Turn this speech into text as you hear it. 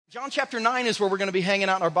John chapter 9 is where we're going to be hanging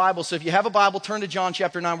out in our Bible. So if you have a Bible, turn to John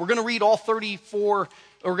chapter 9. We're going to read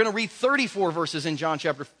we're going to read 34 verses in John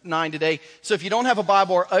chapter 9 today. So if you don't have a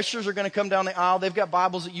Bible, our ushers are going to come down the aisle. They've got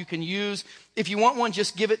Bibles that you can use. If you want one,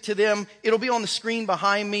 just give it to them. It'll be on the screen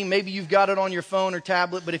behind me. Maybe you've got it on your phone or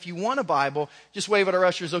tablet. But if you want a Bible, just wave at our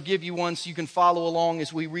ushers. They'll give you one so you can follow along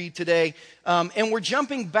as we read today. And we're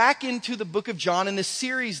jumping back into the book of John in this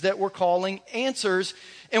series that we're calling Answers.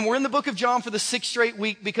 And we're in the book of John for the 6th straight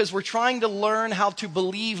week because we're trying to learn how to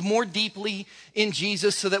believe more deeply in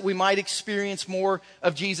Jesus so that we might experience more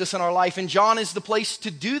of Jesus in our life. And John is the place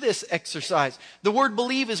to do this exercise. The word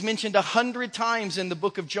believe is mentioned 100 times in the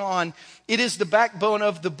book of John. It is the backbone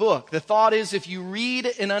of the book. The thought is if you read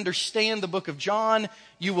and understand the book of John,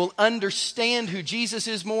 you will understand who Jesus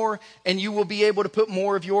is more, and you will be able to put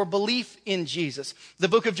more of your belief in Jesus. The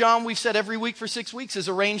book of John, we've said every week for 6 weeks, is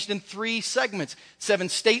arranged in 3 segments. 7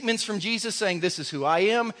 statements from Jesus saying, this is who I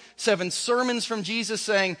am. 7 sermons from Jesus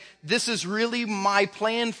saying, this is really my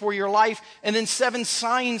plan for your life. And then 7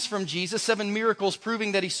 signs from Jesus, 7 miracles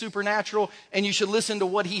proving that he's supernatural, and you should listen to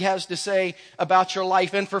what he has to say about your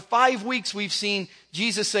life. And for 5 weeks, we've seen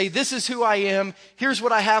Jesus say, this is who I am. Here's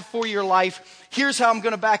what I have for your life. Here's how I'm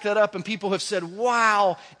going to back that up. And people have said,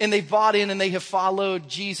 wow. And they've bought in and they have followed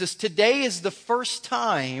Jesus. Today is the first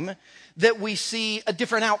time that we see a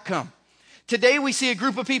different outcome. Today we see a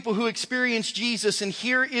group of people who experience Jesus, and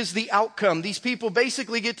here is the outcome. These people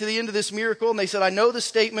basically get to the end of this miracle and they said, I know the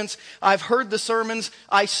statements, I've heard the sermons,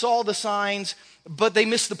 I saw the signs, but they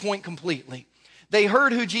missed the point completely. They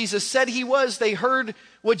heard who Jesus said he was. They heard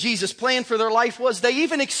what Jesus' plan for their life was. They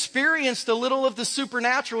even experienced a little of the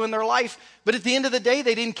supernatural in their life. But at the end of the day,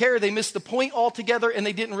 they didn't care. They missed the point altogether, and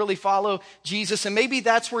they didn't really follow Jesus. And maybe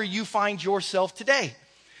that's where you find yourself today.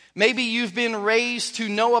 Maybe you've been raised to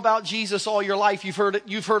know about Jesus all your life. You've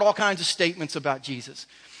heard all kinds of statements about Jesus.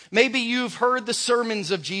 Maybe you've heard the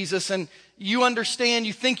sermons of Jesus and you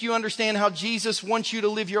think you understand how Jesus wants you to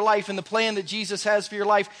live your life and the plan that Jesus has for your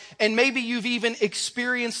life. And maybe you've even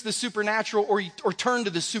experienced the supernatural or turned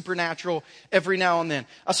to the supernatural every now and then.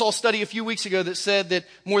 I saw a study a few weeks ago that said that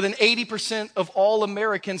more than 80% of all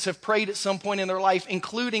Americans have prayed at some point in their life,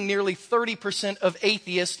 including nearly 30% of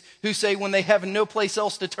atheists who say when they have no place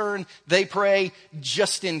else to turn, they pray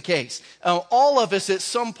just in case. All of us at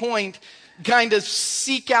some point kind of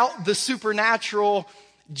seek out the supernatural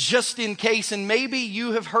just in case. And maybe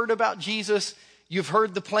you have heard about Jesus. You've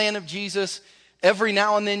heard the plan of Jesus. Every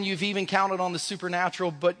now and then you've even counted on the supernatural,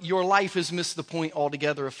 but your life has missed the point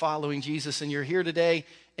altogether of following Jesus. And you're here today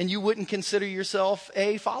and you wouldn't consider yourself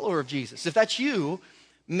a follower of Jesus. If that's you,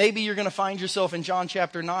 maybe you're going to find yourself in John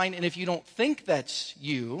chapter 9. And if you don't think that's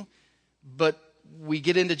you, but we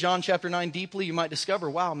get into John chapter 9 deeply, you might discover,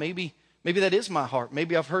 wow, maybe that is my heart.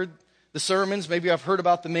 Maybe I've heard the sermons, maybe I've heard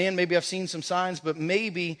about the man, maybe I've seen some signs, but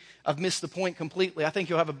maybe I've missed the point completely. I think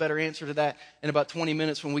you'll have a better answer to that in about 20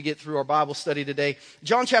 minutes when we get through our Bible study today.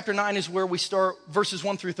 John chapter 9 is where we start. Verses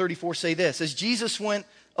 1 through 34 say this. As Jesus went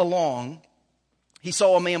along, he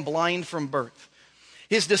saw a man blind from birth.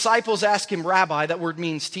 His disciples asked him, Rabbi, that word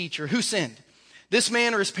means teacher, who sinned, this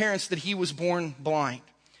man or his parents, that he was born blind?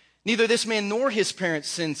 Neither this man nor his parents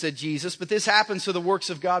sinned, said Jesus, but this happened so the works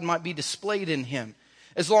of God might be displayed in him.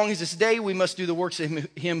 As long as it's day, we must do the works of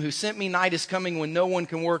him who sent me. Night is coming when no one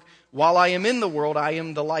can work. While I am in the world, I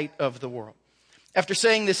am the light of the world. After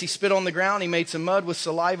saying this, he spit on the ground. He made some mud with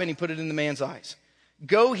saliva and he put it in the man's eyes.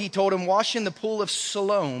 Go, he told him, wash in the pool of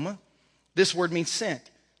Siloam. This word means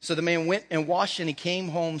sent. So the man went and washed and he came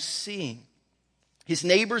home seeing. His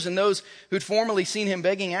neighbors and those who'd formerly seen him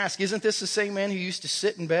begging asked, isn't this the same man who used to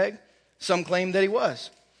sit and beg? Some claimed that he was.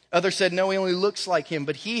 Others said, no, he only looks like him.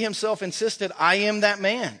 But he himself insisted, I am that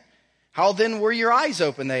man. How then were your eyes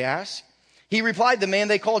open, they asked. He replied, the man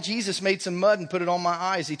they called Jesus made some mud and put it on my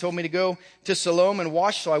eyes. He told me to go to Siloam and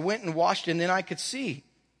wash. So I went and washed and then I could see.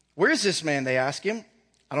 Where is this man, they asked him.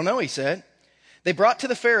 I don't know, he said. They brought to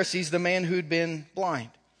the Pharisees the man who'd been blind.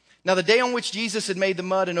 Now the day on which Jesus had made the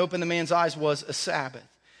mud and opened the man's eyes was a Sabbath.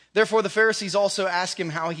 Therefore the Pharisees also asked him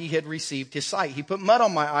how he had received his sight. He put mud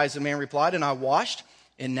on my eyes, the man replied, and I washed.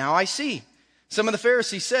 And now I see. Some of the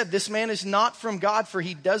Pharisees said, this man is not from God, for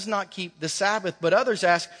he does not keep the Sabbath. But others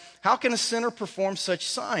asked, how can a sinner perform such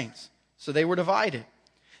signs? So they were divided.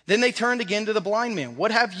 Then they turned again to the blind man.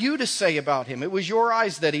 What have you to say about him? It was your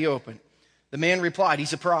eyes that he opened. The man replied,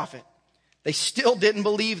 he's a prophet. They still didn't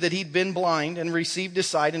believe that he'd been blind and received his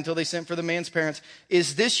sight until they sent for the man's parents.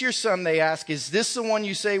 Is this your son, they asked? Is this the one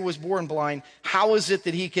you say was born blind? How is it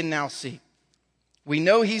that he can now see? We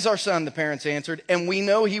know he's our son, the parents answered, and we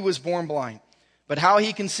know he was born blind. But how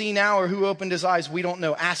he can see now or who opened his eyes, we don't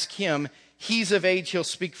know. Ask him. He's of age, he'll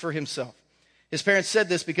speak for himself. His parents said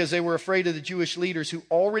this because they were afraid of the Jewish leaders who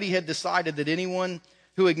already had decided that anyone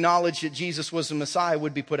who acknowledged that Jesus was the Messiah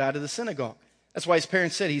would be put out of the synagogue. That's why his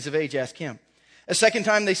parents said, he's of age, ask him. A second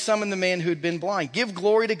time they summoned the man who had been blind. Give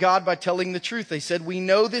glory to God by telling the truth. They said, we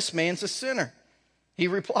know this man's a sinner. He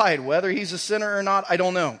replied, whether he's a sinner or not, I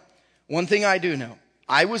don't know. One thing I do know,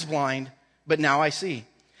 I was blind, but now I see.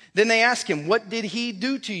 Then they asked him, what did he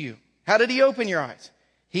do to you? How did he open your eyes?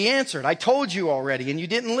 He answered, I told you already, and you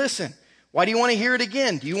didn't listen. Why do you want to hear it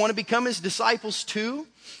again? Do you want to become his disciples too?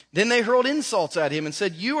 Then they hurled insults at him and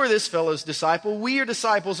said, you are this fellow's disciple. We are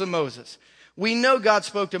disciples of Moses. We know God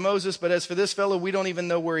spoke to Moses, but as for this fellow, we don't even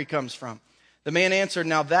know where he comes from. The man answered,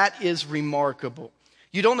 now that is remarkable.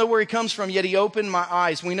 You don't know where he comes from, yet he opened my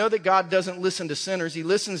eyes. We know that God doesn't listen to sinners. He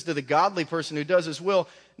listens to the godly person who does his will.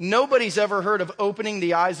 Nobody's ever heard of opening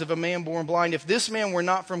the eyes of a man born blind. If this man were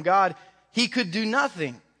not from God, he could do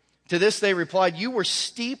nothing. To this they replied, you were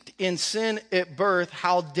steeped in sin at birth.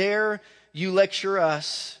 How dare you lecture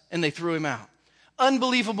us? And they threw him out.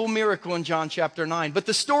 Unbelievable miracle in John chapter 9. But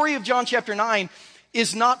the story of John chapter 9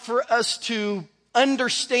 is not for us to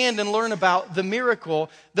understand and learn about the miracle.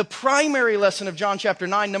 The primary lesson of John chapter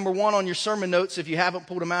 9, number 1 on your sermon notes, if you haven't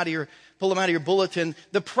pull them out of your bulletin.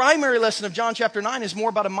 The primary lesson of John chapter 9 is more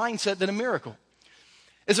about a mindset than a miracle.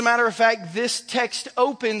 As a matter of fact, this text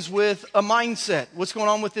opens with a mindset. What's going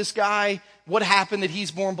on with this guy? What happened that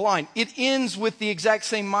he's born blind? It ends with the exact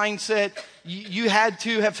same mindset. You had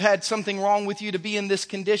to have had something wrong with you to be in this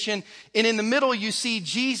condition. And in the middle, you see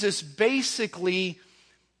Jesus basically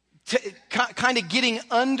kind of getting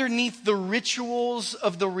underneath the rituals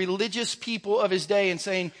of the religious people of his day and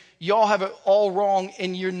saying, y'all have it all wrong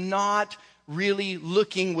and you're not really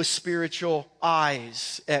looking with spiritual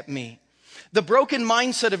eyes at me. The broken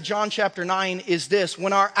mindset of John chapter 9 is this: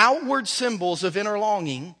 when our outward symbols of inner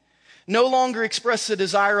longing no longer express the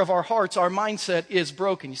desire of our hearts, our mindset is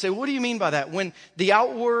broken. You say, what do you mean by that? When the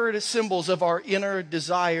outward symbols of our inner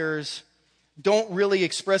desires don't really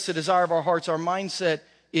express the desire of our hearts, our mindset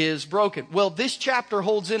is broken. Well, this chapter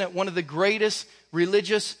holds in it one of the greatest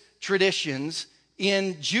religious traditions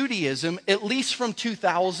in Judaism, at least from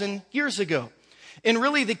 2,000 years ago. And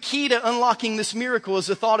really the key to unlocking this miracle is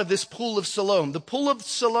the thought of this pool of Siloam. The pool of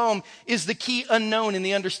Siloam is the key unknown in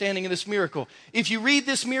the understanding of this miracle. If you read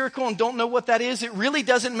this miracle and don't know what that is, it really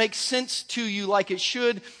doesn't make sense to you like it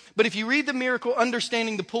should. But if you read the miracle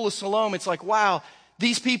understanding the pool of Siloam, it's like, wow,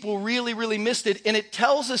 these people really, really missed it. And it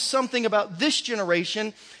tells us something about this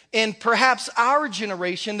generation and perhaps our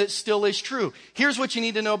generation that still is true. Here's what you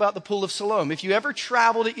need to know about the pool of Siloam. If you ever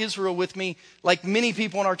travel to Israel with me, like many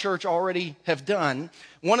people in our church already have done,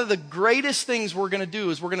 one of the greatest things we're going to do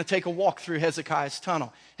is we're going to take a walk through Hezekiah's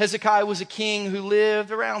tunnel. Hezekiah was a king who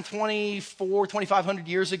lived around 2,500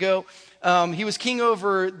 years ago. He was king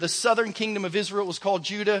over the southern kingdom of Israel. It was called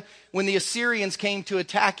Judah. When the Assyrians came to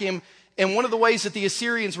attack him, and one of the ways that the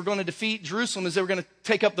Assyrians were going to defeat Jerusalem is they were going to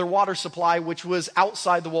take up their water supply, which was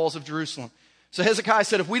outside the walls of Jerusalem. So Hezekiah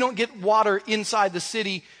said, if we don't get water inside the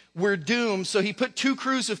city, we're doomed. So he put 2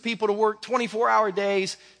 crews of people to work 24-hour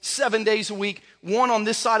days, 7 days a week, one on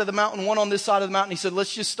this side of the mountain, one on this side of the mountain. He said,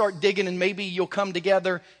 let's just start digging and maybe you'll come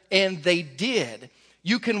together. And they did.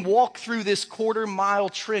 You can walk through this 1/4-mile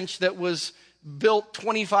trench that was built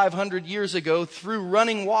 2,500 years ago through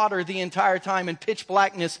running water the entire time in pitch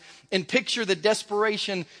blackness, and picture the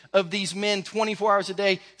desperation of these men 24 hours a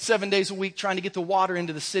day, 7 days a week, trying to get the water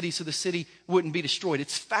into the city so the city wouldn't be destroyed.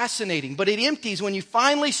 It's fascinating, but it empties when you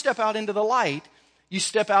finally step out into the light. You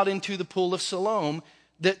step out into the pool of Siloam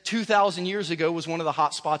that 2,000 years ago was one of the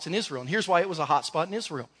hot spots in Israel. And here's why it was a hot spot in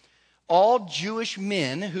Israel. All Jewish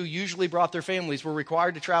men who usually brought their families were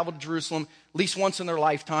required to travel to Jerusalem at least once in their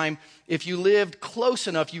lifetime. If you lived close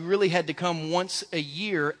enough, you really had to come once a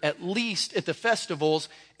year, at least at the festivals.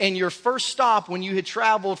 And your first stop when you had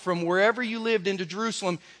traveled from wherever you lived into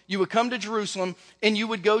Jerusalem, you would come to Jerusalem and you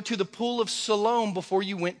would go to the pool of Siloam before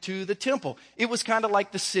you went to the temple. It was kind of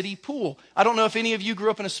like the city pool. I don't know if any of you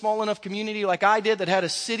grew up in a small enough community like I did that had a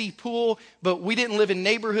city pool, but we didn't live in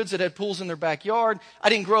neighborhoods that had pools in their backyard. I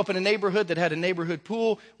didn't grow up in a neighborhood that had a neighborhood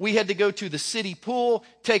pool. We had to go to the city pool,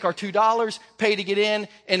 take our $2, pay to get in,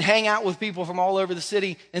 and hang out with people from all over the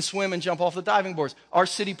city and swim and jump off the diving boards. Our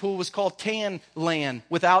city pool was called Tan Land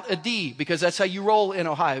without a D, because that's how you roll in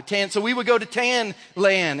Ohio. So we would go to Tan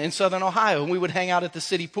Land in southern Ohio and we would hang out at the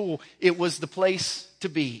city pool. It was the place to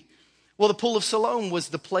be. Well, the pool of Siloam was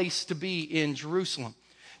the place to be in Jerusalem,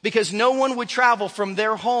 because no one would travel from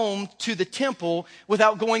their home to the temple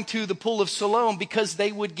without going to the pool of Siloam, because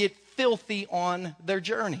they would get filthy on their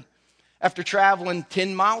journey. After traveling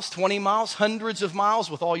 10 miles, 20 miles, hundreds of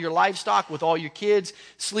miles with all your livestock, with all your kids,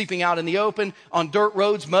 sleeping out in the open, on dirt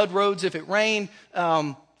roads, mud roads if it rained,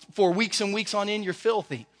 for weeks and weeks on end, you're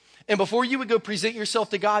filthy. And before you would go present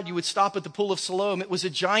yourself to God, you would stop at the Pool of Siloam. It was a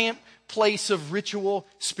giant place of ritual,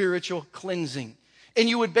 spiritual cleansing. And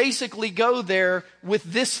you would basically go there with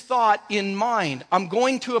this thought in mind. I'm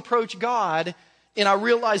going to approach God, and I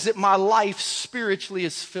realize that my life spiritually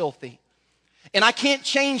is filthy. And I can't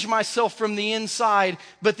change myself from the inside,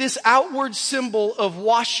 but this outward symbol of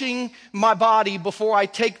washing my body before I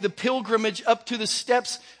take the pilgrimage up to the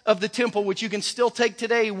steps of the temple, which you can still take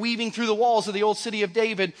today, weaving through the walls of the old city of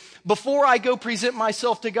David. Before I go present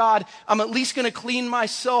myself to God, I'm at least going to clean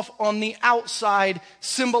myself on the outside,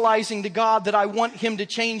 symbolizing to God that I want Him to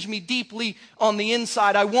change me deeply on the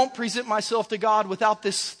inside. I won't present myself to God without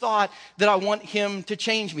this thought that I want Him to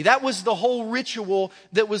change me. That was the whole ritual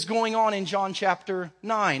that was going on in John chapter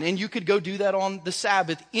 9. And you could go do that on the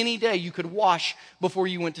Sabbath. Any day you could wash before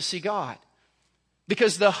you went to see God.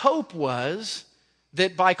 Because the hope was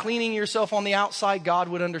that by cleaning yourself on the outside, God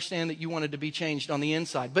would understand that you wanted to be changed on the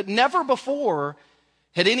inside. But never before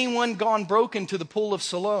had anyone gone broken to the Pool of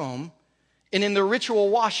Siloam and in the ritual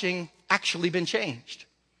washing actually been changed.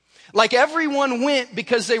 Like everyone went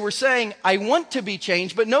because they were saying, I want to be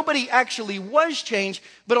changed, but nobody actually was changed.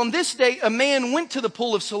 But on this day, a man went to the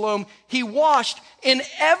Pool of Siloam, he washed, and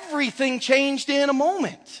everything changed in a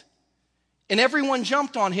moment. And everyone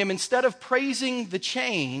jumped on him. Instead of praising the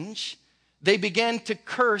change, they began to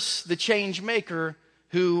curse the change maker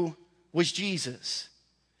who was Jesus.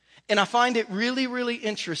 And I find it really, really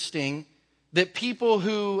interesting that people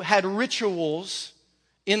who had rituals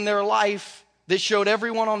in their life that showed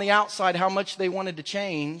everyone on the outside how much they wanted to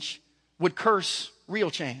change would curse real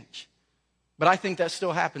change. But I think that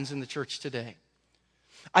still happens in the church today.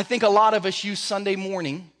 I think a lot of us use Sunday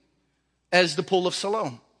morning as the Pool of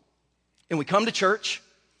Siloam. And we come to church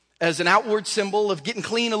as an outward symbol of getting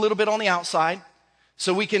clean a little bit on the outside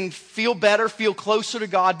so we can feel better, feel closer to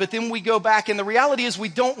God. But then we go back, and the reality is we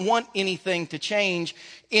don't want anything to change.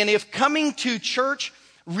 And if coming to church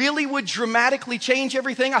really would dramatically change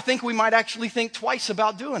everything, I think we might actually think twice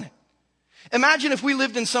about doing it. Imagine if we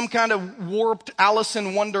lived in some kind of warped Alice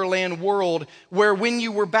in Wonderland world where when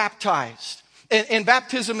you were baptized, and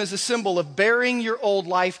baptism is a symbol of burying your old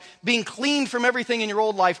life, being cleaned from everything in your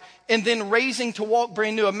old life, and then raising to walk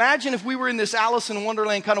brand new. Imagine if we were in this Alice in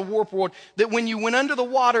Wonderland kind of warp world, that when you went under the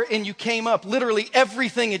water and you came up, literally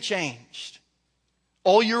everything had changed.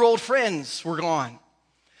 All your old friends were gone.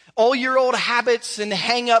 All your old habits and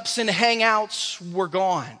hang-ups and hangouts were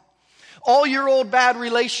gone. All your old bad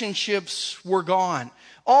relationships were gone.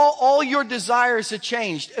 All your desires had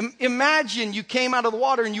changed. Imagine you came out of the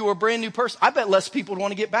water and you were a brand new person. I bet less people would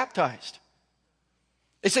want to get baptized.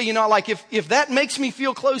 They say, like if that makes me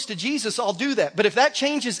feel close to Jesus, I'll do that. But if that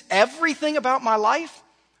changes everything about my life,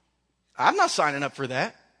 I'm not signing up for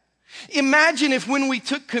that. Imagine if when we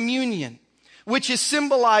took communion, which is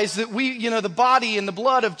symbolized that we, the body and the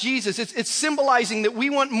blood of Jesus, it's symbolizing that we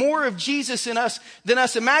want more of Jesus in us than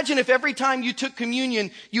us. Imagine if every time you took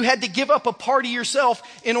communion, you had to give up a part of yourself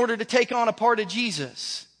in order to take on a part of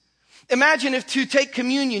Jesus. Imagine if to take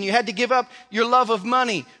communion, you had to give up your love of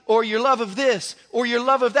money or your love of this or your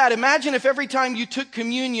love of that. Imagine if every time you took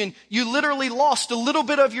communion, you literally lost a little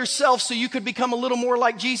bit of yourself so you could become a little more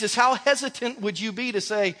like Jesus. How hesitant would you be to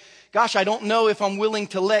say, gosh, I don't know if I'm willing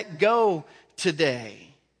to let go today?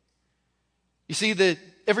 You see, that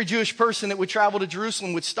every Jewish person that would travel to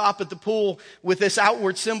Jerusalem would stop at the pool with this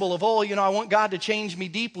outward symbol of, I want God to change me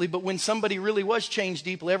deeply. But when somebody really was changed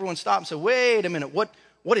deeply, everyone stopped and said, wait a minute,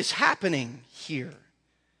 what is happening here?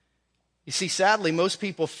 You see, sadly, most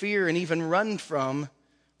people fear and even run from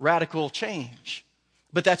radical change.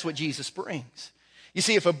 But that's what Jesus brings. You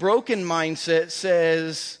see, if a broken mindset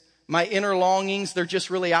says, my inner longings, they're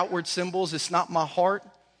just really outward symbols, it's not my heart.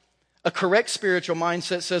 A correct spiritual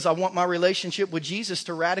mindset says, I want my relationship with Jesus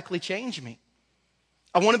to radically change me.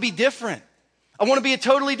 I want to be different. I want to be a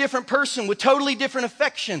totally different person with totally different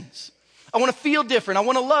affections. I want to feel different. I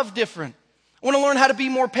want to love different. I want to learn how to be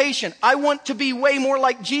more patient. I want to be way more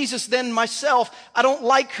like Jesus than myself. I don't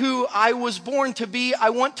like who I was born to be. I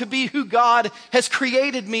want to be who God has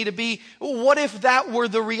created me to be. What if that were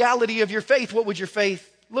the reality of your faith? What would your faith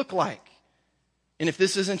look like? And if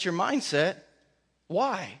this isn't your mindset,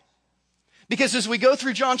 why? Because as we go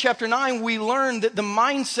through John chapter 9, we learn that the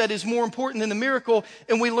mindset is more important than the miracle.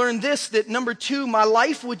 And we learn this, that number 2, my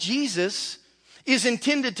life with Jesus is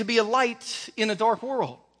intended to be a light in a dark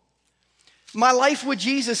world. My life with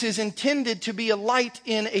Jesus is intended to be a light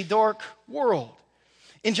in a dark world.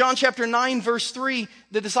 In John chapter 9, verse 3,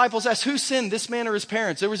 the disciples asked, who sinned, this man or his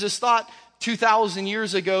parents? There was this thought 2,000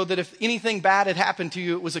 years ago that if anything bad had happened to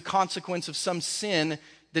you, it was a consequence of some sin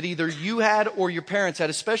that either you had or your parents had,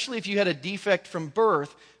 especially if you had a defect from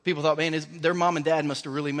birth. People thought, man, their mom and dad must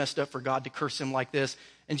have really messed up for God to curse him like this.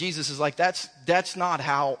 And Jesus is like, that's not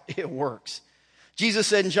how it works. Jesus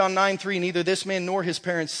said in John 9:3, neither this man nor his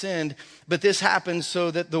parents sinned, but this happened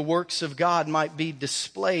so that the works of God might be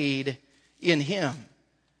displayed in him.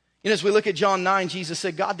 You know, as we look at John 9, Jesus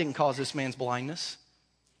said, God didn't cause this man's blindness.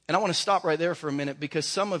 And I want to stop right there for a minute because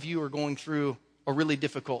some of you are going through a really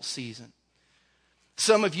difficult season.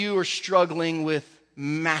 Some of you are struggling with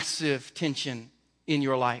massive tension in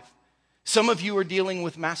your life. Some of you are dealing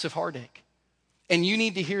with massive heartache. And you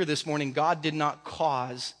need to hear this morning, God did not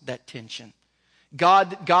cause that tension.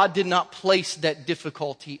 God did not place that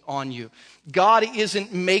difficulty on you. God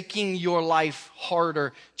isn't making your life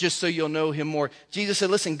harder just so you'll know him more. Jesus said,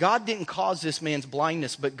 listen, God didn't cause this man's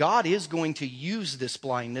blindness, but God is going to use this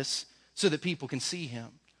blindness so that people can see him.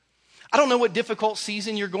 I don't know what difficult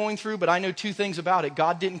season you're going through, but I know two things about it.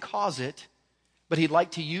 God didn't cause it, but he'd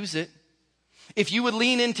like to use it. If you would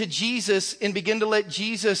lean into Jesus and begin to let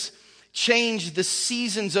Jesus change the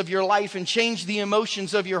seasons of your life and change the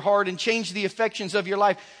emotions of your heart and change the affections of your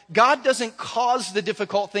life. God doesn't cause the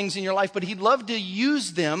difficult things in your life, but he'd love to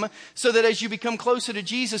use them so that as you become closer to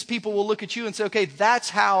Jesus, people will look at you and say, okay, that's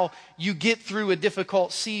how you get through a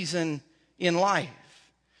difficult season in life.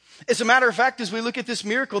 As a matter of fact, as we look at this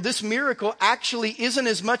miracle actually isn't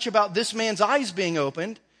as much about this man's eyes being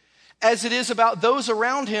opened as it is about those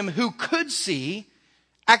around him who could see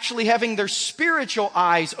actually having their spiritual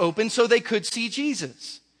eyes open so they could see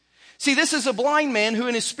Jesus. See, this is a blind man who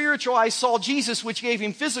in his spiritual eyes saw Jesus, which gave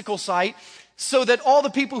him physical sight, so that all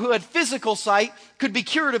the people who had physical sight could be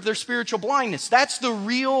cured of their spiritual blindness. That's the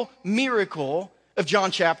real miracle of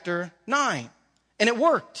John chapter 9. And it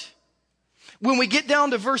worked. When we get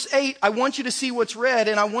down to verse 8, I want you to see what's read,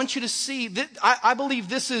 and I want you to see that I believe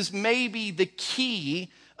this is maybe the key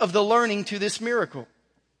of the learning to this miracle.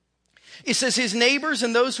 It says, his neighbors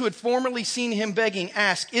and those who had formerly seen him begging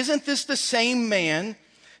asked, isn't this the same man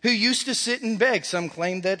who used to sit and beg? Some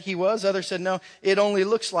claimed that he was. Others said, no, it only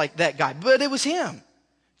looks like that guy. But it was him.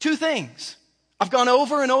 Two things. I've gone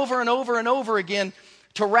over and over and over and over again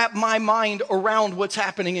to wrap my mind around what's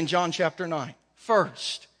happening in John chapter 9.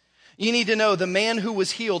 First, you need to know the man who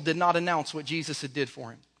was healed did not announce what Jesus had did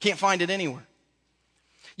for him. Can't find it anywhere.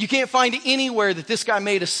 You can't find anywhere that this guy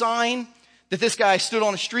made a sign, that this guy stood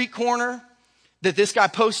on a street corner, that this guy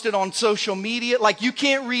posted on social media. Like, you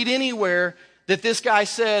can't read anywhere that this guy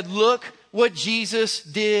said, look what Jesus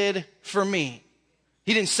did for me.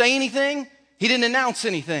 He didn't say anything. He didn't announce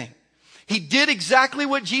anything. He did exactly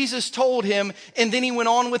what Jesus told him, and then he went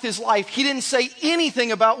on with his life. He didn't say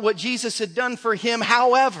anything about what Jesus had done for him.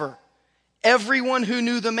 However, everyone who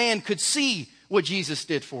knew the man could see what Jesus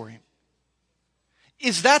did for him.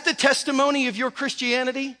 Is that the testimony of your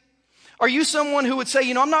Christianity? Are you someone who would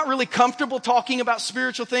say, I'm not really comfortable talking about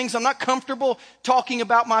spiritual things. I'm not comfortable talking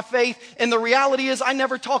about my faith. And the reality is I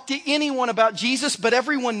never talk to anyone about Jesus, but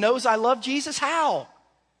everyone knows I love Jesus. How?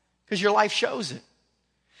 Because your life shows it.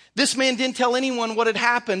 This man didn't tell anyone what had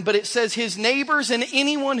happened, but it says his neighbors and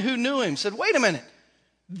anyone who knew him said, wait a minute.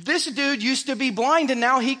 This dude used to be blind and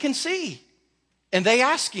now he can see. And they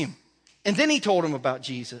asked him. And then he told them about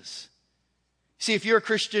Jesus. See, if you're a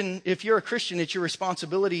Christian, it's your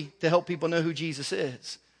responsibility to help people know who Jesus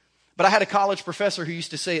is. But I had a college professor who used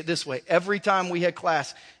to say it this way. Every time we had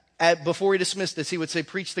class, before he dismissed us, he would say,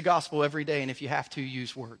 preach the gospel every day, and if you have to,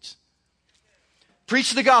 use words.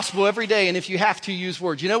 Preach the gospel every day, and if you have to, use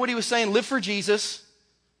words. You know what he was saying? Live for Jesus.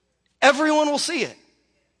 Everyone will see it.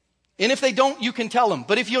 And if they don't, you can tell them.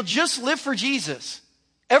 But if you'll just live for Jesus,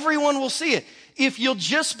 everyone will see it. If you'll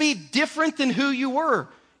just be different than who you were,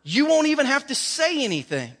 you won't even have to say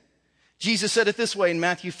anything. Jesus said it this way in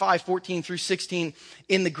Matthew 5:14-16,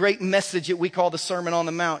 in the great message that we call the Sermon on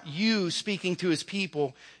the Mount. You, speaking to his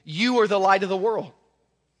people, you are the light of the world.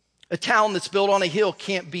 A town that's built on a hill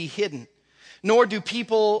can't be hidden. Nor do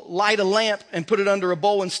people light a lamp and put it under a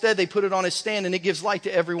bowl. Instead, they put it on a stand and it gives light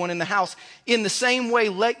to everyone in the house. In the same way,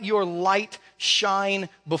 let your light shine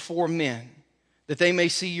before men, that they may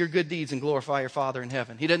see your good deeds and glorify your Father in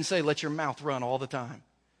heaven. He doesn't say let your mouth run all the time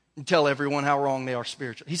and tell everyone how wrong they are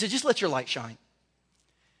spiritually. He said, just let your light shine.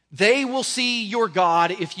 They will see your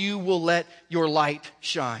God if you will let your light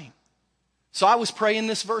shine. So I was praying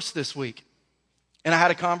this verse this week, and I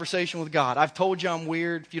had a conversation with God. I've told you I'm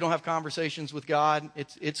weird. If you don't have conversations with God,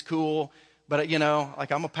 it's cool. But,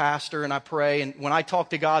 like I'm a pastor and I pray, and when I talk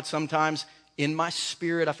to God, sometimes in my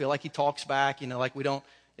spirit, I feel like he talks back, like we don't,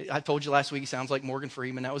 I told you last week, he sounds like Morgan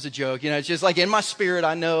Freeman. That was a joke. It's just like in my spirit,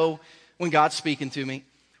 I know when God's speaking to me.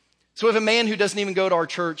 So we have a man who doesn't even go to our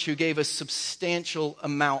church who gave us substantial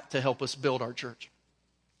amount to help us build our church.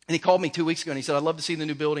 And he called me 2 weeks ago and he said, I'd love to see the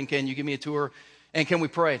new building. Can you give me a tour? And can we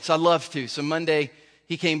pray? So I'd love to. So Monday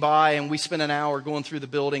he came by and we spent an hour going through the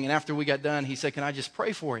building. And after we got done, he said, can I just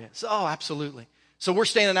pray for you? So, oh, absolutely. So we're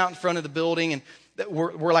standing out in front of the building and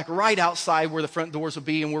we're like right outside where the front doors will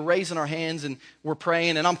be. And we're raising our hands and we're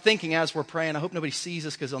praying. And I'm thinking as we're praying, I hope nobody sees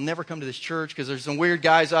us because they'll never come to this church because there's some weird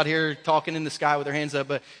guys out here talking in the sky with their hands up.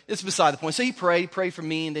 But it's beside the point. So he prayed for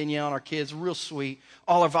me and Danielle and our kids. Real sweet.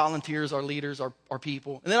 All our volunteers, our leaders, our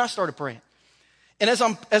people. And then I started praying. And as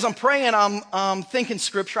I'm praying, I'm thinking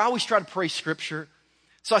scripture. I always try to pray scripture.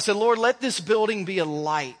 So I said, Lord, let this building be a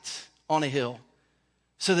light on a hill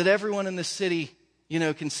so that everyone in this city,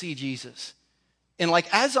 can see Jesus. And like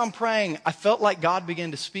as I'm praying, I felt like God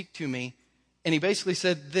began to speak to me. And he basically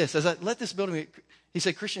said this, as I let this building be, he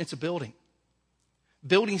said, Christian, it's a building.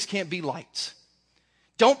 Buildings can't be lights.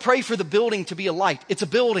 Don't pray for the building to be a light. It's a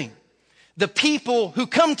building. The people who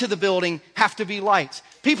come to the building have to be lights.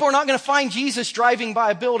 People are not going to find Jesus driving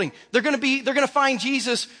by a building. They're going to find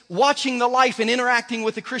Jesus watching the life and interacting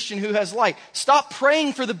with the Christian who has light. Stop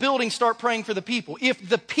praying for the building, start praying for the people. If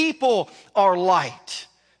the people are light,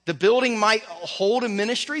 the building might hold a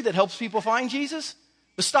ministry that helps people find Jesus,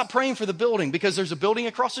 but stop praying for the building because there's a building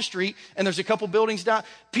across the street and there's a couple buildings down.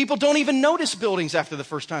 People don't even notice buildings after the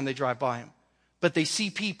first time they drive by them, but they see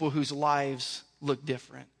people whose lives look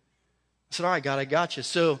different. I said, all right, God, I got you.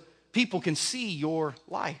 So people can see your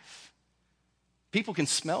life. People can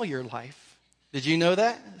smell your life. Did you know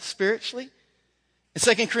that spiritually?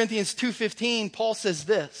 In 2 Corinthians 2:15, Paul says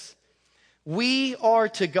this, we are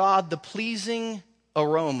to God the pleasing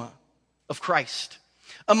aroma of Christ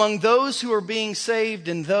among those who are being saved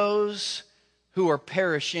and those who are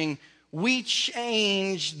perishing. We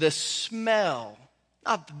change the smell,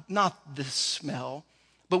 not the smell,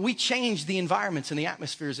 but we change the environments and the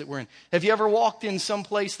atmospheres that we're in. Have you ever walked in some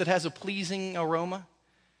place that has a pleasing aroma?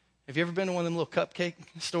 Have you ever been to one of them little cupcake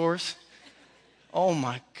stores? Oh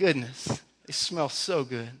my goodness, they smell so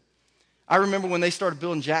good. I remember when they started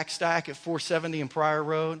building Jack Stack at 470 and Pryor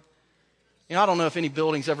Road. I don't know if any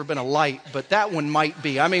building's ever been a light, but that one might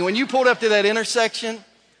be. I mean, when you pulled up to that intersection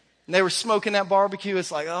and they were smoking that barbecue,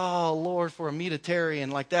 it's like, oh Lord, for a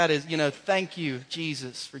meat-a-tarian, like that is, thank you,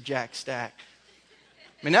 Jesus, for Jack Stack.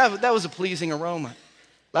 I mean, that was a pleasing aroma.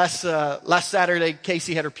 Last Saturday,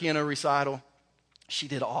 Casey had her piano recital. She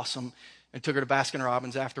did awesome. I took her to Baskin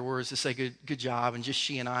Robbins afterwards to say good job. And just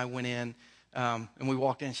she and I went in, and we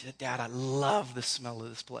walked in. And she said, Dad, I love the smell of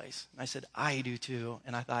this place. And I said, I do too.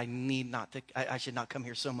 And I thought I should not come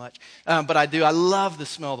here so much. But I do. I love the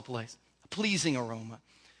smell of the place. A pleasing aroma.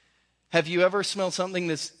 Have you ever smelled something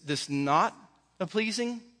that's not a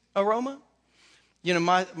pleasing aroma?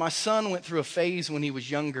 My son went through a phase when he was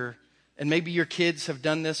younger, and maybe your kids have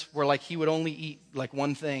done this, where like he would only eat like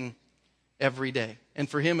one thing every day. And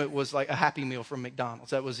for him, it was like a Happy Meal from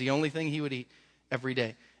McDonald's. That was the only thing he would eat every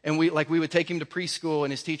day. And we would take him to preschool,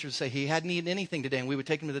 and his teacher would say he hadn't eaten anything today. And we would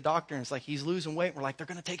take him to the doctor, and it's like, he's losing weight. And we're like, they're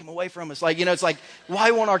going to take him away from us. Like, it's like,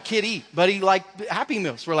 why won't our kid eat? But he liked Happy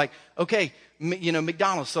Meals. We're like, okay,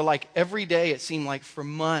 McDonald's. So like every day, it seemed like for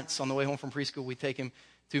months on the way home from preschool, we'd take him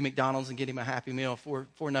to McDonald's and get him a Happy Meal,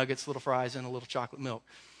 four nuggets, little fries, and a little chocolate milk.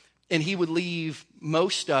 And he would leave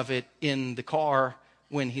most of it in the car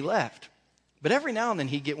when he left. But every now and then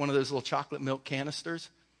he'd get one of those little chocolate milk canisters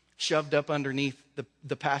shoved up underneath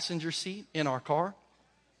the passenger seat in our car.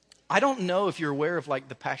 I don't know if you're aware of like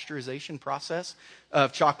the pasteurization process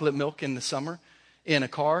of chocolate milk in the summer in a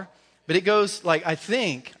car, but it goes like, I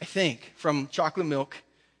think from chocolate milk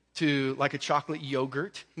to like a chocolate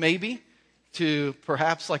yogurt, maybe, to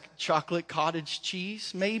perhaps like chocolate cottage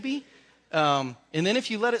cheese, maybe. And then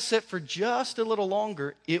if you let it sit for just a little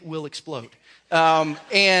longer, it will explode.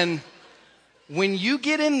 And when you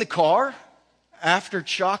get in the car after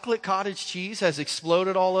chocolate cottage cheese has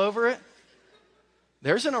exploded all over it,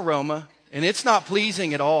 there's an aroma, and it's not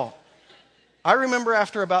pleasing at all. I remember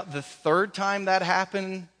after about the third time that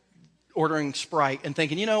happened, ordering Sprite and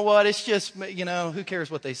thinking, you know what, it's just, who cares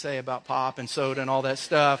what they say about pop and soda and all that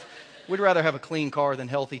stuff. We'd rather have a clean car than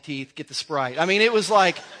healthy teeth. Get the Sprite. I mean, it was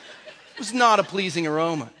not a pleasing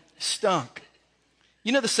aroma. It stunk.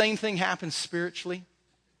 The same thing happens spiritually.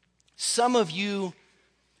 Some of you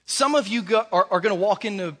are going to walk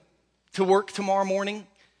into work tomorrow morning,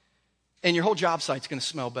 and your whole job site's going to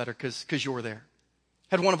smell better because you're there.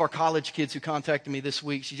 Had one of our college kids who contacted me this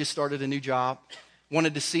week. She just started a new job.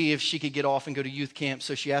 wanted to see if she could get off and go to youth camp.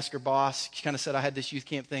 So she asked her boss. She kind of said, I had this youth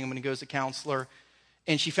camp thing. I'm going to go as a counselor.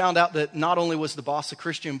 And she found out that not only was the boss a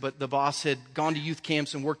Christian, but the boss had gone to youth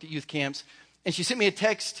camps and worked at youth camps. And she sent me a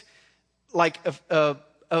text like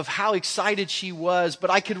of how excited she was. But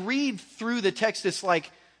I could read through the text. It's like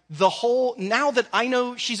the whole, now that I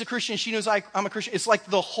know she's a Christian, she knows I'm a Christian, it's like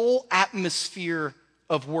the whole atmosphere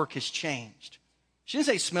of work has changed. She didn't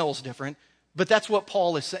say it smells different, but that's what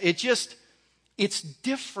Paul is saying. It's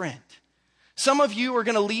different. Some of you are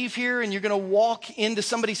going to leave here and you're going to walk into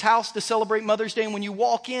somebody's house to celebrate Mother's Day. And when you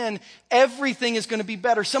walk in, everything is going to be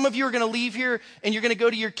better. Some of you are going to leave here and you're going to go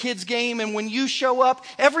to your kid's game. And when you show up,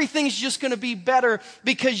 everything's just going to be better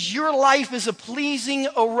because your life is a pleasing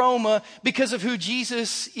aroma because of who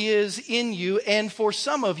Jesus is in you. And for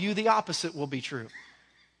some of you, the opposite will be true.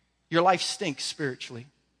 Your life stinks spiritually.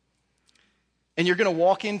 And you're going to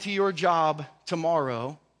walk into your job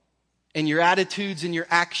tomorrow and your attitudes and your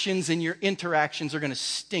actions and your interactions are going to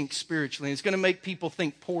stink spiritually. And it's going to make people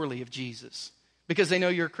think poorly of Jesus because they know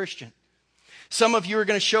you're a Christian. Some of you are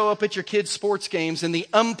going to show up at your kids' sports games and the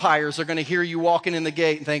umpires are going to hear you walking in the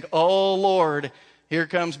gate and think, oh, Lord, here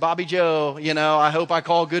comes Bobby Joe. I hope I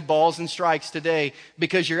call good balls and strikes today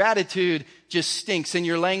because your attitude just stinks and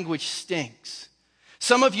your language stinks.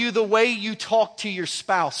 Some of you, the way you talk to your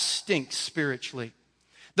spouse stinks spiritually.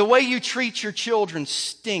 The way you treat your children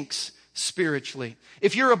stinks spiritually.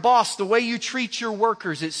 If you're a boss, the way you treat your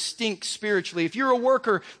workers, it stinks spiritually. If you're a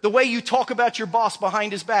worker, the way you talk about your boss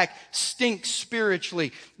behind his back stinks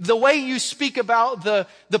spiritually. The way you speak about the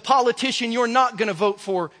politician you're not going to vote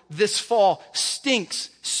for this fall stinks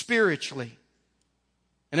spiritually.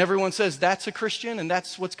 And everyone says that's a Christian and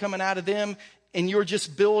that's what's coming out of them. And you're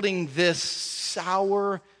just building this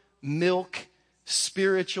sour milk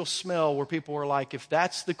spiritual smell where people are like, if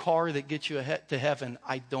that's the car that gets you to heaven,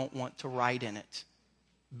 I don't want to ride in it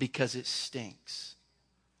because it stinks.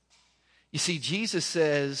 You see, Jesus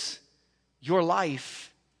says your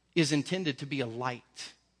life is intended to be a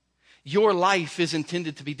light. Your life is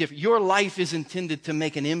intended to be different. Your life is intended to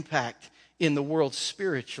make an impact in the world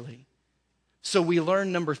spiritually. So we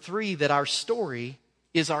learn, number 3, that our story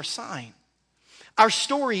is our sign. Our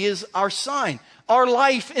story is our sign. Our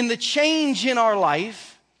life and the change in our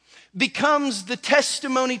life becomes the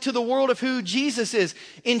testimony to the world of who Jesus is.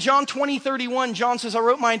 In John 20:31, John says, I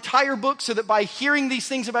wrote my entire book so that by hearing these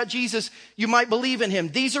things about Jesus, you might believe in him.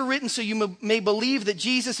 These are written so you may believe that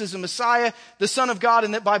Jesus is the Messiah, the Son of God,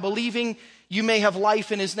 and that by believing you may have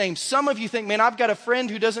life in his name. Some of you think, man, I've got a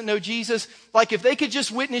friend who doesn't know Jesus. Like if they could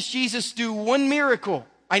just witness Jesus do one miracle,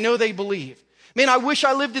 I know they believe. Man, I wish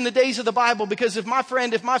I lived in the days of the Bible because if my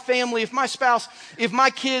friend, if my family, if my spouse, if my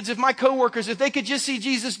kids, if my coworkers, if they could just see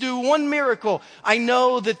Jesus do one miracle, I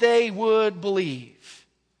know that they would believe.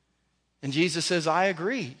 And Jesus says, I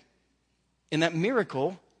agree. And that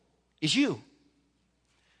miracle is you.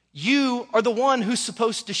 You are the one who's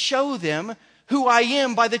supposed to show them who I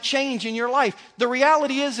am by the change in your life. The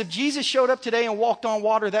reality is if Jesus showed up today and walked on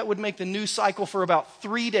water, that would make the news cycle for about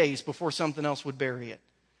 3 days before something else would bury it.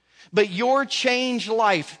 But your changed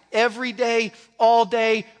life every day, all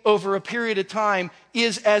day, over a period of time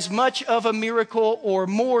is as much of a miracle or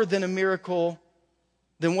more than a miracle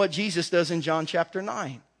than what Jesus does in John chapter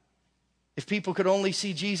 9. If people could only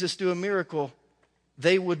see Jesus do a miracle,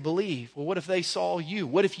 they would believe. Well, what if they saw you?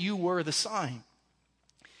 What if you were the sign?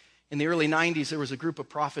 In the early 90s, there was a group of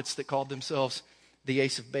prophets that called themselves the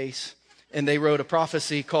Ace of Base. And they wrote a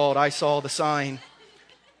prophecy called I Saw the Sign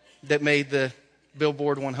that made the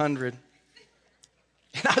Billboard 100.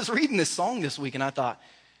 And I was reading this song this week and I thought,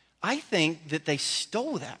 I think that they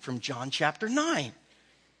stole that from John chapter 9. It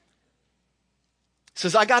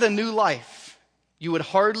says, I got a new life. You would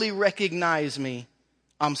hardly recognize me.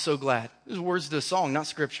 I'm so glad. These are words to the song, not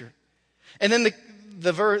scripture. And then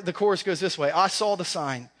the chorus goes this way. I saw the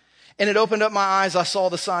sign. And it opened up my eyes, I saw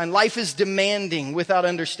the sign. Life is demanding without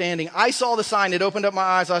understanding. I saw the sign, it opened up my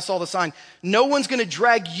eyes, I saw the sign. No one's going to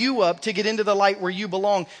drag you up to get into the light where you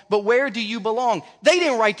belong. But where do you belong? They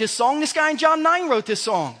didn't write this song. This guy in John 9 wrote this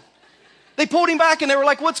song. They pulled him back and they were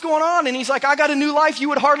like, what's going on? And he's like, I got a new life. You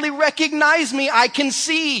would hardly recognize me. I can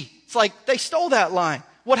see. It's like they stole that line.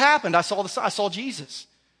 What happened? I saw Jesus.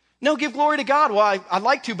 No, give glory to God. Well, I'd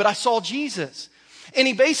like to, but I saw Jesus. And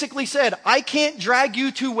he basically said, I can't drag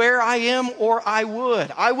you to where I am or I would.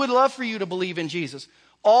 I would love for you to believe in Jesus.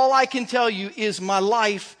 All I can tell you is my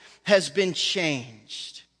life has been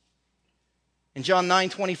changed. In John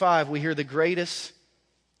 9:25, we hear the greatest,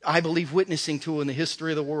 I believe, witnessing tool in the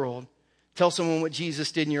history of the world. Tell someone what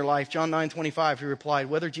Jesus did in your life. John 9:25, he replied,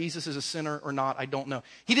 whether Jesus is a sinner or not, I don't know.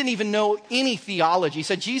 He didn't even know any theology. He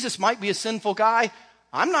said, Jesus might be a sinful guy.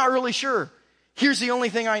 I'm not really sure. Here's the only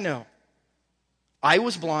thing I know. I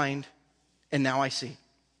was blind, and now I see.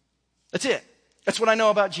 That's it. That's what I know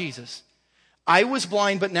about Jesus. I was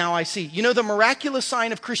blind, but now I see. You know, the miraculous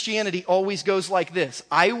sign of Christianity always goes like this.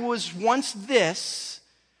 I was once this,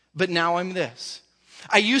 but now I'm this.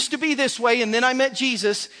 I used to be this way, and then I met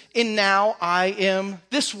Jesus, and now I am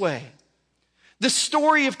this way. The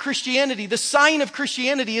story of Christianity, the sign of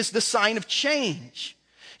Christianity is the sign of change.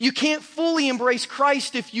 You can't fully embrace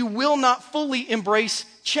Christ if you will not fully embrace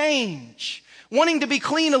change. Wanting to be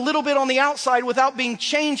clean a little bit on the outside without being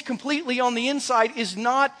changed completely on the inside is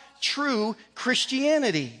not true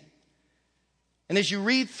Christianity. And as you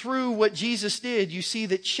read through what Jesus did, you see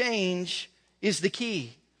that change is the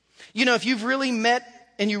key. You know, if you've really met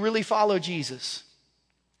and you really follow Jesus,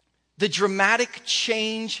 the dramatic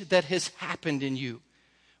change that has happened in you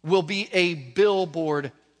will be a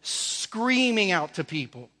billboard screaming out to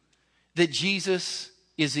people that Jesus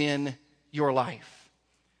is in your life.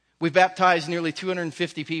 We've baptized nearly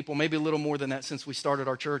 250 people, maybe a little more than that since we started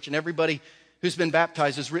our church. And everybody who's been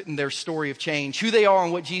baptized has written their story of change, who they are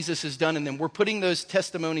and what Jesus has done in them. We're putting those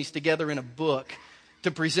testimonies together in a book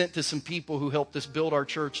to present to some people who helped us build our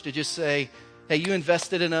church, to just say, hey, you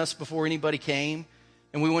invested in us before anybody came,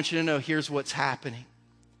 and we want you to know here's what's happening.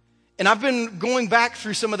 And I've been going back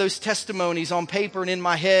through some of those testimonies on paper and in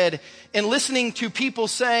my head and listening to people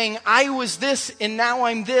saying, I was this and now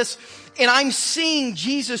I'm this. And I'm seeing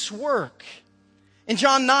Jesus work. In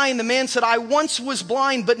John 9, the man said, I once was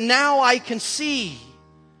blind, but now I can see.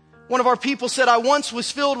 One of our people said, I once was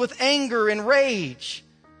filled with anger and rage,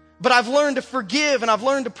 but I've learned to forgive and I've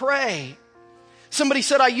learned to pray. Somebody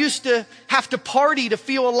said, I used to have to party to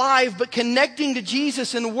feel alive, but connecting to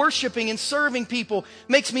Jesus and worshiping and serving people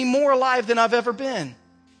makes me more alive than I've ever been.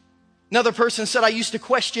 Another person said, I used to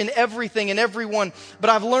question everything and everyone, but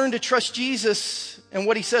I've learned to trust Jesus and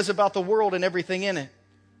what he says about the world and everything in it.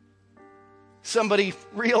 Somebody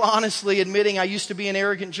real honestly admitting, I used to be an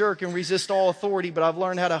arrogant jerk and resist all authority, but I've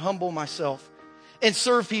learned how to humble myself and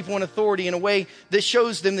serve people in authority in a way that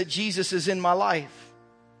shows them that Jesus is in my life.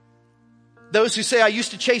 Those who say, I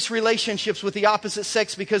used to chase relationships with the opposite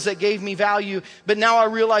sex because that gave me value, but now I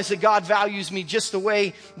realize that God values me just the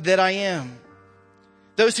way that I am.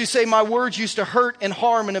 Those who say, my words used to hurt and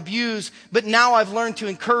harm and abuse, but now I've learned to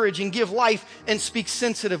encourage and give life and speak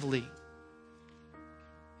sensitively.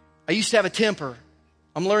 I used to have a temper.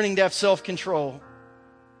 I'm learning to have self-control.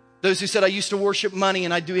 Those who said, I used to worship money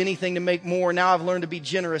and I'd do anything to make more. Now I've learned to be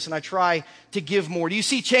generous and I try to give more. Do you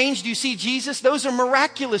see change? Do you see Jesus? Those are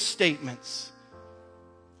miraculous statements.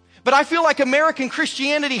 But I feel like American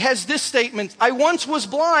Christianity has this statement. I once was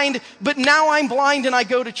blind, but now I'm blind and I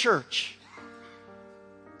go to church.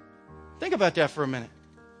 Think about that for a minute.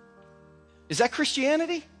 Is that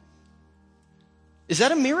Christianity? Is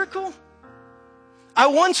that a miracle? I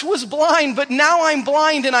once was blind, but now I'm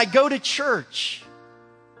blind and I go to church.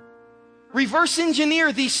 Reverse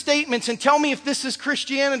engineer these statements and tell me if this is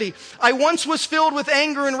Christianity. I once was filled with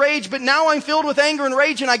anger and rage, but now I'm filled with anger and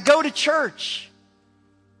rage and I go to church.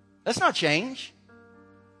 That's not change.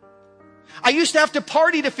 I used to have to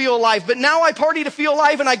party to feel alive, but now I party to feel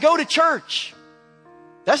alive and I go to church.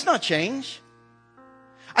 That's not change.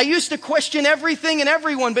 I used to question everything and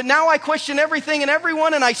everyone, but now I question everything and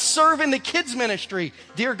everyone and I serve in the kids ministry.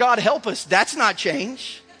 Dear God, help us. That's not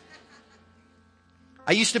change.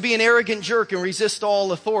 I used to be an arrogant jerk and resist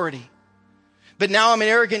all authority. But now I'm an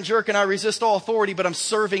arrogant jerk and I resist all authority, but I'm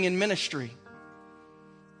serving in ministry.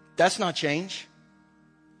 That's not change.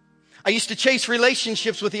 I used to chase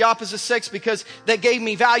relationships with the opposite sex because that gave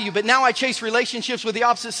me value, but now I chase relationships with the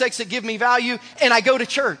opposite sex that give me value and I go to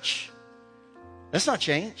church. That's not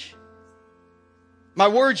change. My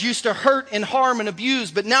words used to hurt and harm and abuse,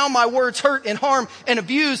 but now my words hurt and harm and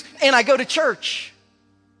abuse and I go to church.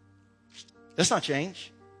 That's not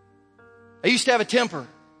change. I used to have a temper,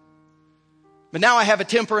 but now I have a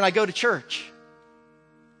temper and I go to church.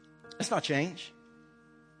 That's not change.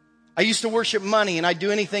 I used to worship money and I'd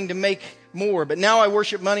do anything to make more, but now I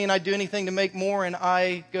worship money and I do anything to make more and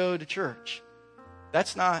I go to church.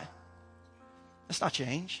 That's not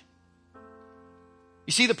change.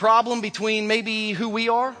 You see the problem between maybe who we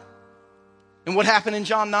are and what happened in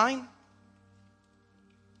John 9?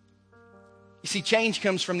 You see, change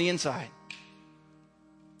comes from the inside.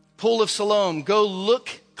 Pool of Siloam, go look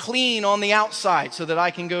clean on the outside so that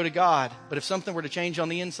I can go to God. But if something were to change on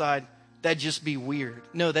the inside, that'd just be weird.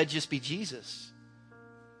 No, that'd just be Jesus.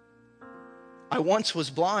 I once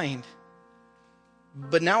was blind,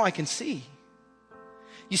 but now I can see.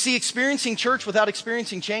 You see, experiencing church without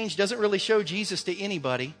experiencing change doesn't really show Jesus to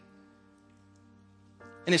anybody.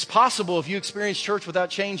 And it's possible if you experience church without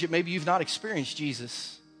change that maybe you've not experienced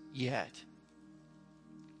Jesus yet.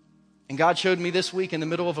 And God showed me this week in the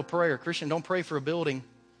middle of a prayer, Christian, don't pray for a building.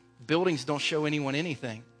 Buildings don't show anyone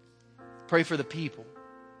anything. Pray for the people.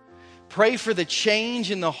 Pray for the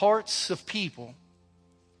change in the hearts of people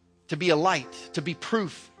to be a light, to be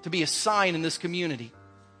proof, to be a sign in this community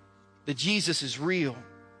that Jesus is real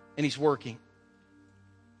and He's working.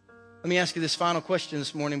 Let me ask you this final question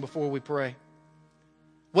this morning before we pray.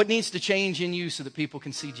 What needs to change in you so that people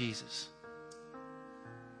can see Jesus?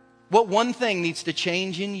 What one thing needs to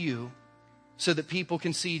change in you so that people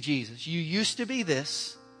can see Jesus? You used to be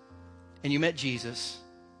this, and you met Jesus,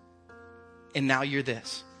 and now you're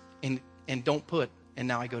this. And don't put, and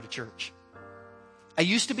now I go to church. I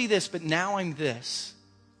used to be this, but now I'm this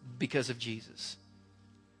because of Jesus.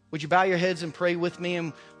 Would you bow your heads and pray with me?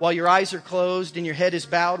 And while your eyes are closed and your head is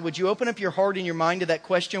bowed, would you open up your heart and your mind to that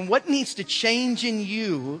question? What needs to change in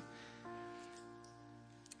you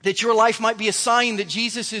that your life might be a sign that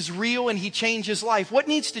Jesus is real and He changes life? What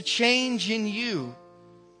needs to change in you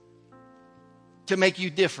to make you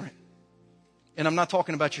different? And I'm not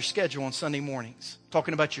talking about your schedule on Sunday mornings. I'm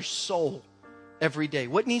talking about your soul every day.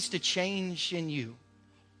 What needs to change in you?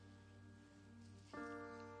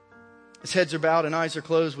 As heads are bowed and eyes are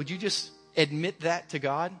closed, would you just admit that to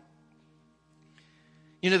God?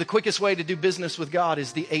 You know, the quickest way to do business with God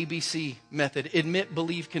is the ABC method. Admit,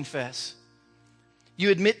 believe, confess.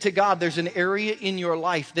 You admit to God there's an area in your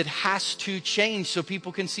life that has to change so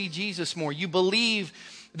people can see Jesus more. You believe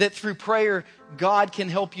that through prayer, God can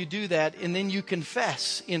help you do that, and then you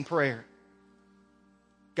confess in prayer.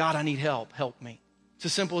 God, I need help. Help me. It's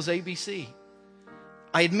as simple as ABC.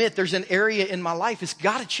 I admit there's an area in my life it's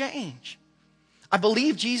got to change. I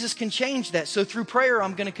believe Jesus can change that. So through prayer,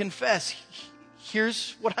 I'm going to confess,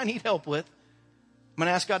 here's what I need help with. I'm going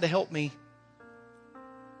to ask God to help me.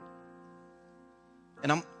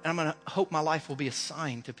 And I'm going to hope my life will be a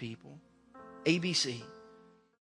sign to people. ABC.